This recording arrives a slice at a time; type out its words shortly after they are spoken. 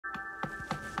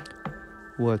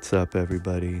What's up,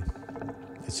 everybody?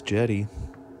 It's Jetty,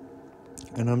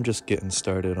 and I'm just getting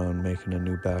started on making a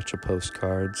new batch of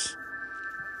postcards.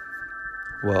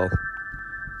 Well,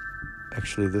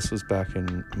 actually, this was back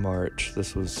in March.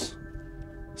 This was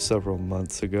several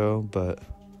months ago, but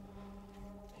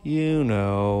you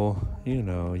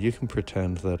can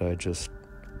pretend that I just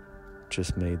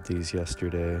made these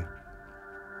yesterday.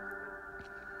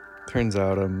 Turns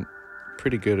out I'm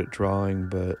pretty good at drawing,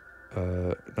 but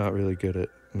not really good at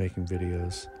making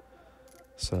videos.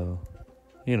 So,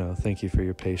 thank you for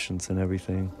your patience and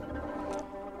everything.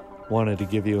 Wanted to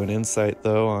give you an insight,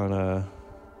 though, on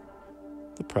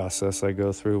the process I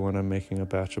go through when I'm making a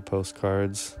batch of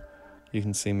postcards. You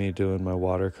can see me doing my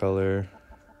watercolor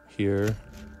here,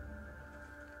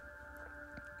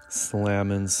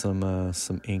 slamming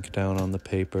some ink down on the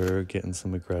paper, getting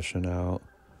some aggression out.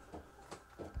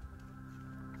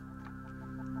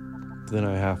 Then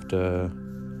I have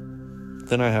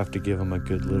to give them a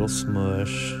good little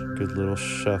smush, good little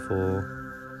shuffle.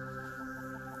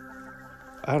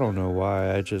 I don't know why.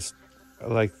 I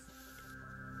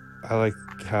like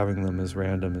having them as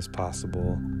random as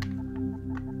possible.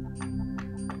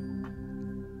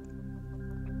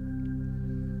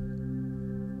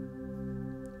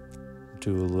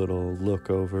 Do a little look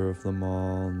over of them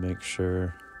all and make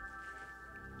sure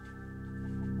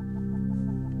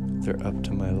they're up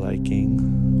to my liking.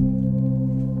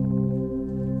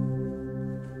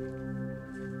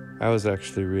 I was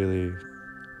actually really,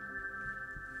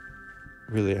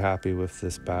 really happy with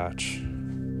this batch.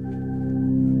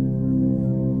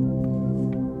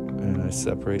 And I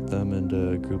separate them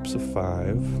into groups of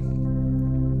 5.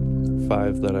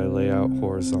 5 that I lay out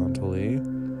horizontally,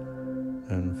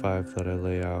 and 5 that I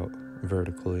lay out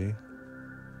vertically.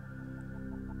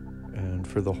 And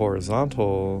for the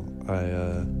horizontal,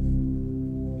 I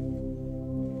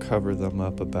cover them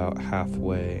up about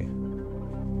halfway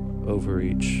over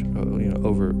each,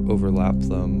 overlap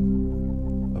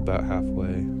them about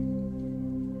halfway.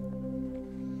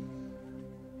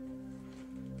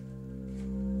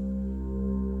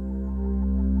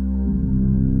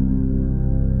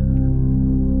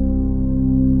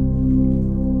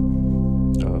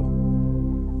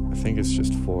 I think it's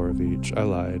just 4 of each. I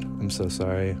lied. I'm so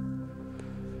sorry.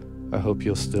 I hope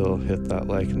you'll still hit that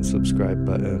like and subscribe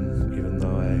button, even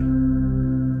though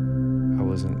I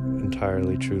wasn't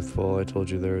entirely truthful. I told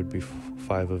you there would be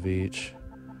 5 of each.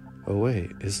 Oh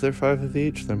wait, is there 5 of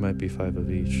each? There might be 5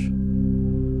 of each.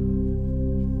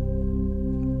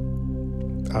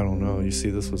 I don't know. You see,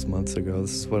 this was months ago.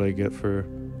 This is what I get for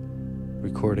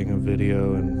recording a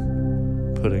video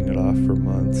and putting it off for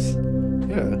months.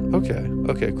 Yeah,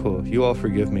 okay, cool. You all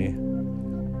forgive me.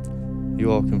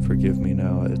 You all can forgive me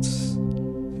now. It's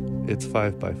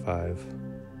 5 by 5.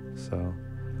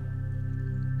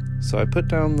 So I put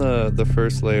down the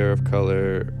first layer of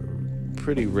color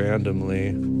pretty randomly,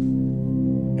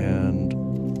 and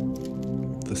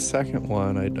the second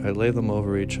one I lay them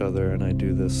over each other, and I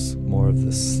do more of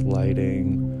this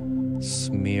sliding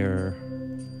smear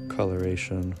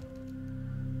coloration.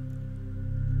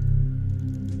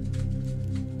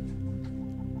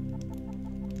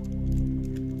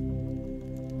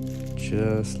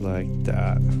 Just like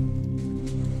that.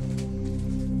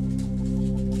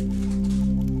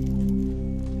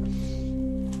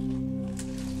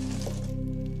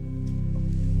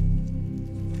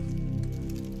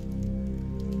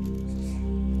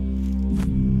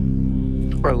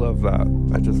 I love that.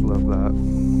 I just love that.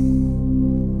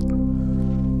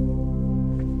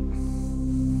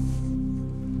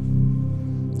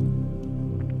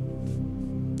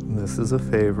 This is a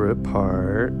favorite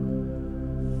part.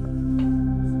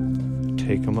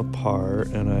 Take them apart,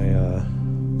 and I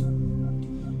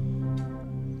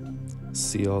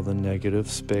see all the negative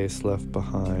space left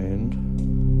behind.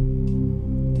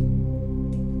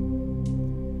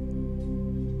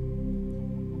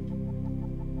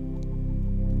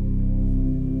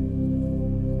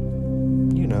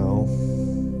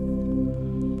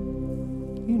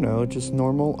 Just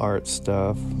normal art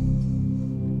stuff.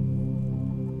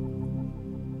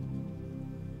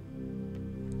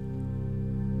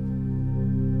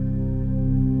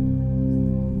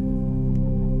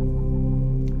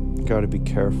 Gotta be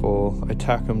careful. I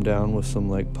tack them down with some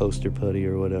poster putty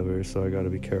or whatever, so I gotta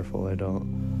be careful I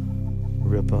don't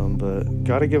rip them, but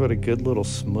gotta give it a good little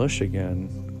smush again.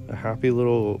 A happy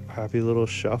little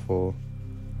shuffle.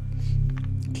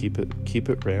 Keep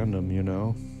it random,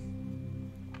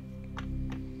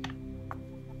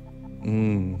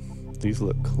 These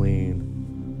look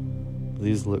clean.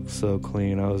 These look so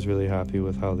clean. I was really happy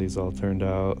with how these all turned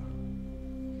out.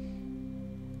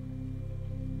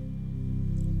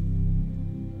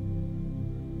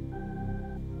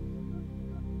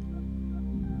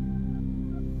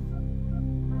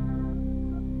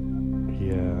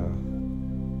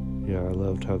 I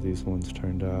loved how these ones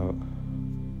turned out.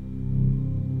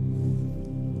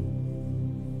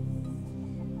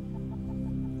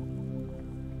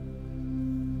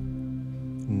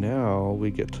 Now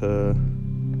we get to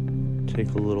take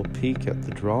a little peek at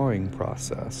the drawing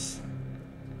process.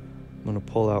 I'm going to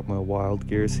pull out my wild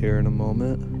gears here in a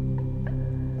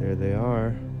moment. There they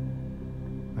are.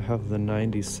 I have the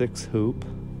 96 hoop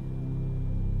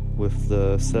with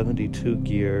the 72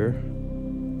 gear.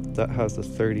 That has a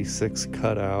 36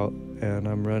 cutout, and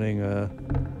I'm running a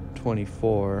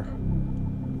 24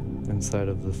 inside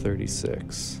of the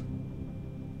 36.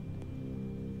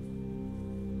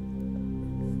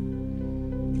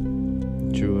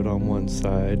 Drew it on one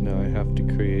side. Now I have to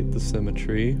create the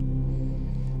symmetry.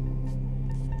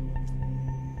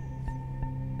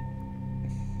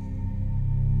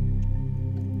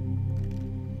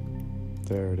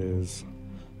 There it is.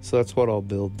 So that's what I'll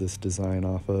build this design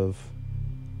off of.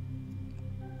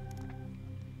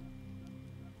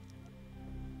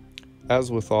 As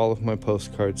with all of my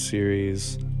postcard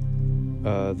series,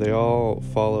 they all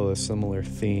follow a similar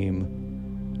theme,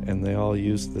 and they all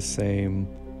use the same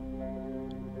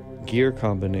gear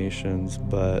combinations,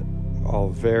 but I'll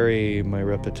vary my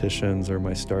repetitions or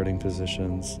my starting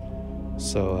positions,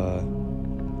 so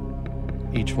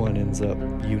each one ends up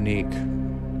unique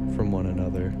from one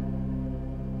another.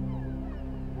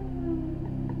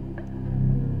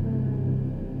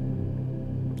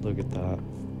 Look at that.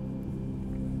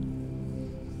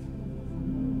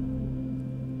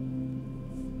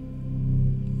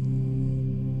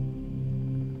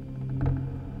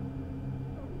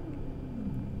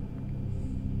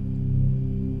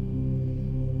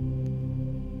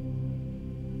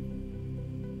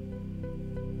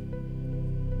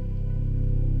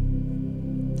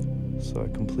 So I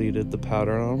completed the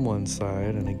pattern on one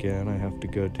side, and again I have to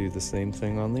go do the same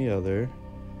thing on the other.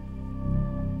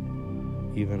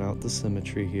 Even out the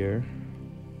symmetry here.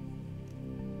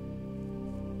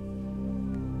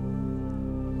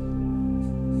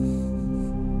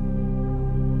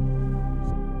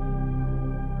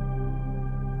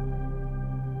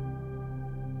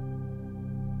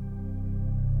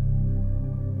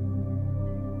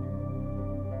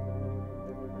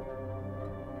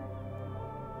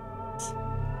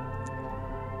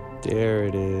 There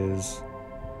it is.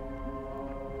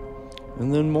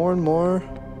 And then more and more,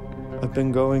 I've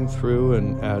been going through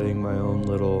and adding my own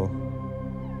little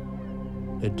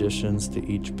additions to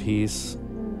each piece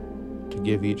to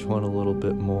give each one a little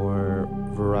bit more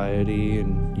variety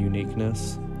and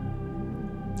uniqueness.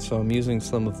 So I'm using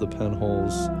some of the pen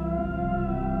holes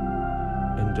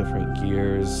in different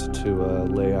gears to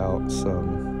lay out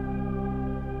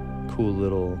some cool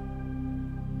little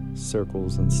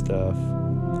circles and stuff.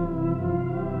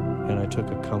 And I took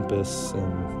a compass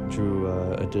and drew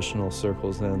additional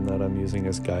circles in that I'm using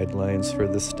as guidelines for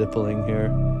the stippling here.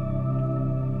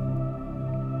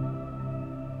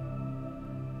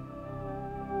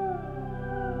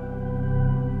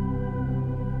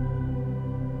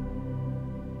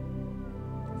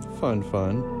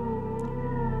 Fun.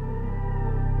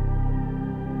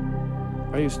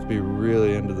 I used to be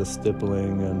really into the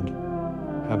stippling and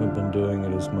haven't been doing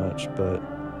it as much, but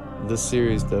this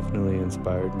series definitely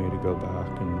inspired me to go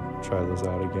back and try those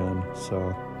out again.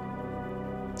 So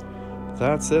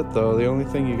that's it though. The only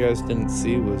thing you guys didn't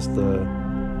see was the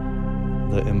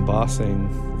embossing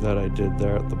that I did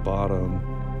there at the bottom.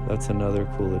 That's another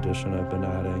cool addition I've been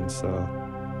adding. So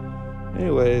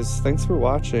anyways, thanks for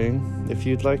watching. If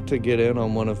you'd like to get in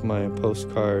on one of my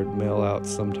postcard mail outs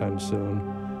sometime soon,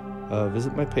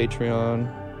 visit my Patreon.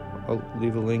 I'll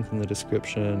leave a link in the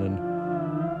description,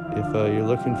 and if you're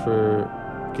looking for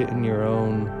getting your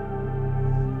own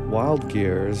wild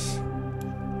gears,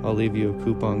 I'll leave you a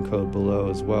coupon code below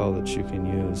as well that you can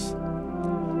use.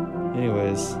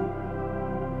 Anyways,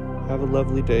 have a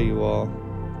lovely day, you all.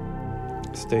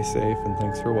 Stay safe, and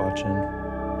thanks for watching.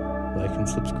 Like and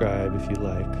subscribe if you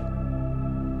like.